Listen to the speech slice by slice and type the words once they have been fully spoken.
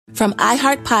From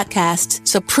iHeart Podcasts,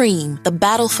 Supreme, The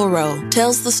Battle for Roe,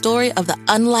 tells the story of the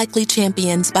unlikely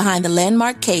champions behind the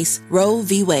landmark case Roe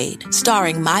v. Wade.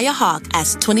 Starring Maya Hawke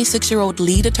as 26-year-old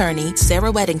lead attorney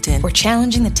Sarah Weddington. We're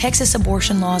challenging the Texas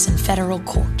abortion laws in federal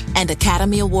court. And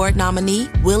Academy Award nominee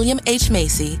William H.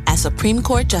 Macy as Supreme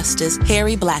Court Justice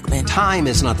Harry Blackmun. Time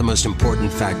is not the most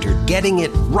important factor. Getting it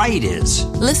right is.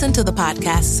 Listen to the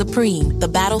podcast Supreme, The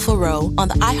Battle for Roe on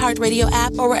the iHeartRadio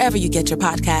app or wherever you get your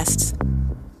podcasts.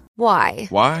 Why?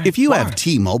 Why? If you have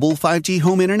T-Mobile 5G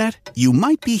home internet, you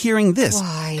might be hearing this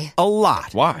Why? a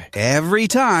lot. Why? Every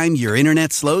time your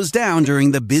internet slows down during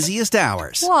the busiest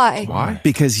hours. Why? Why?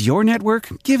 Because your network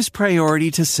gives priority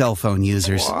to cell phone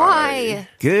users. Why?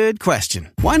 Good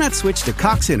question. Why not switch to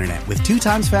Cox Internet with 2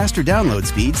 times faster download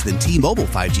speeds than T-Mobile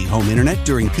 5G home internet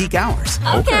during peak hours?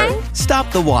 Okay.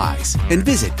 Stop the whys and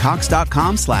visit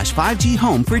cox.com/5G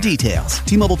home for details.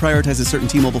 T-Mobile prioritizes certain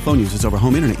T-Mobile phone users over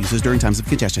home internet users during times of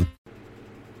congestion.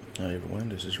 Hi everyone,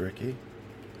 this is Ricky,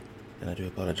 and I do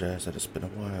apologize that it's been a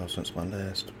while since my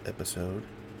last episode,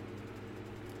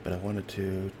 but I wanted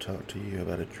to talk to you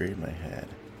about a dream I had.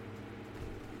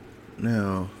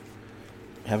 Now,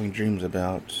 having dreams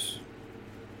about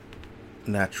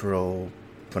natural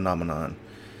phenomenon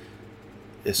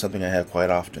is something I have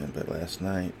quite often, but last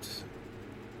night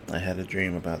I had a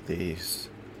dream about these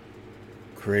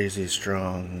crazy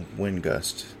strong wind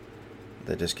gusts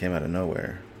that just came out of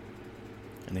nowhere.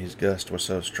 And these gusts were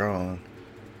so strong,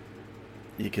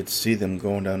 you could see them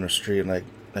going down the street like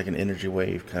an energy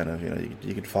wave, kind of.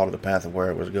 You could follow the path of where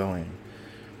it was going.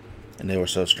 And they were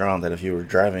so strong that if you were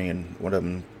driving and one of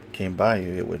them came by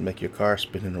you, it would make your car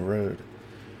spin in the road.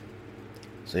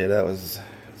 So yeah, that was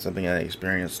something I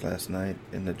experienced last night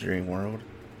in the dream world.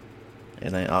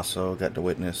 And I also got to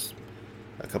witness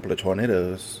a couple of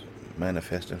tornadoes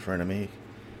manifest in front of me.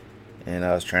 And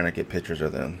I was trying to get pictures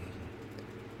of them.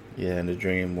 Yeah, in the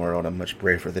dream world, I'm much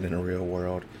braver than in the real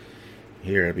world.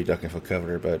 Here, I'd be ducking for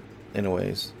cover, but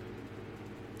anyways.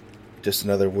 Just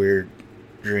another weird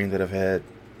dream that I've had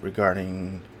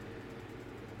regarding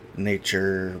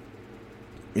nature,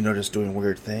 just doing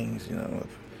weird things,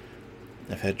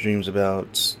 I've had dreams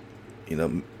about,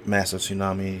 massive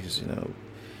tsunamis,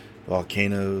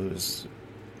 volcanoes,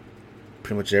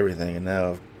 pretty much everything, and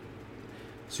now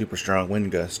super strong wind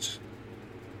gusts,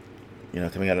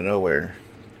 coming out of nowhere.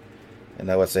 And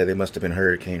I would say they must have been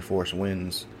hurricane force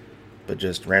winds, but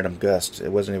just random gusts. It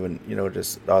wasn't even,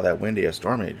 just all that windy or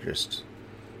stormy, just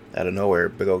out of nowhere,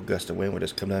 big old gust of wind would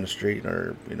just come down the street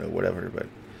or, whatever. But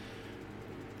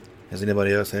has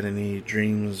anybody else had any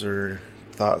dreams or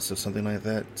thoughts of something like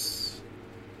that?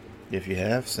 If you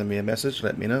have, send me a message,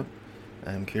 let me know.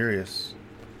 I'm curious.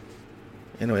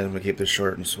 Anyway, I'm going to keep this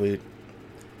short and sweet.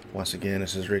 Once again,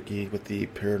 this is Ricky with the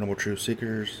Paranormal Truth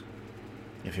Seekers.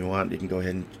 If you want, you can go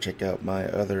ahead and check out my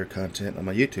other content on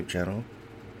my YouTube channel.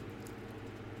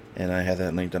 And I have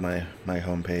that linked on my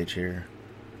homepage here,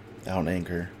 out on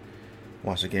Anchor.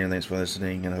 Once again, thanks for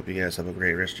listening, and I hope you guys have a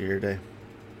great rest of your day.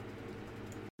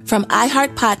 From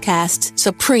iHeart Podcasts,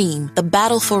 Supreme, The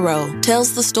Battle for Roe,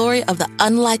 tells the story of the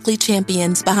unlikely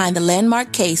champions behind the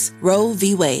landmark case Roe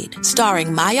v. Wade.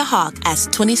 Starring Maya Hawke as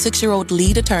 26-year-old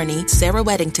lead attorney Sarah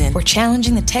Weddington. We're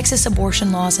challenging the Texas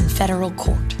abortion laws in federal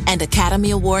court. And Academy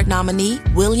Award nominee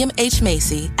William H.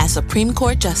 Macy as Supreme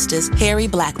Court Justice Harry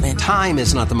Blackmun. Time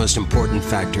is not the most important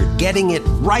factor. Getting it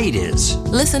right is.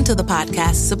 Listen to the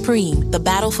podcast Supreme, The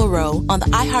Battle for Roe on the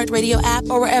iHeartRadio app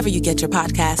or wherever you get your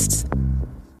podcasts.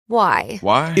 Why?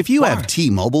 Why? If you have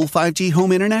T-Mobile 5G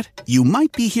home internet, you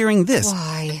might be hearing this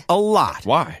Why? a lot.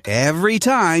 Why? Every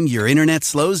time your internet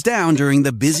slows down during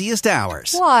the busiest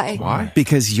hours. Why? Why?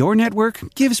 Because your network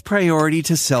gives priority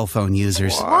to cell phone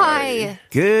users. Why?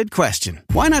 Good question.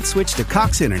 Why not switch to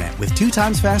Cox Internet with 2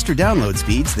 times faster download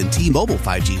speeds than T-Mobile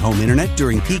 5G home internet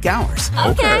during peak hours?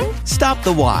 Okay. Stop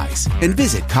the whys and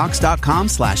visit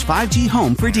cox.com/5G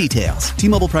home for details.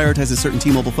 T-Mobile prioritizes certain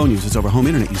T-Mobile phone users over home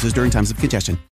internet users during times of congestion.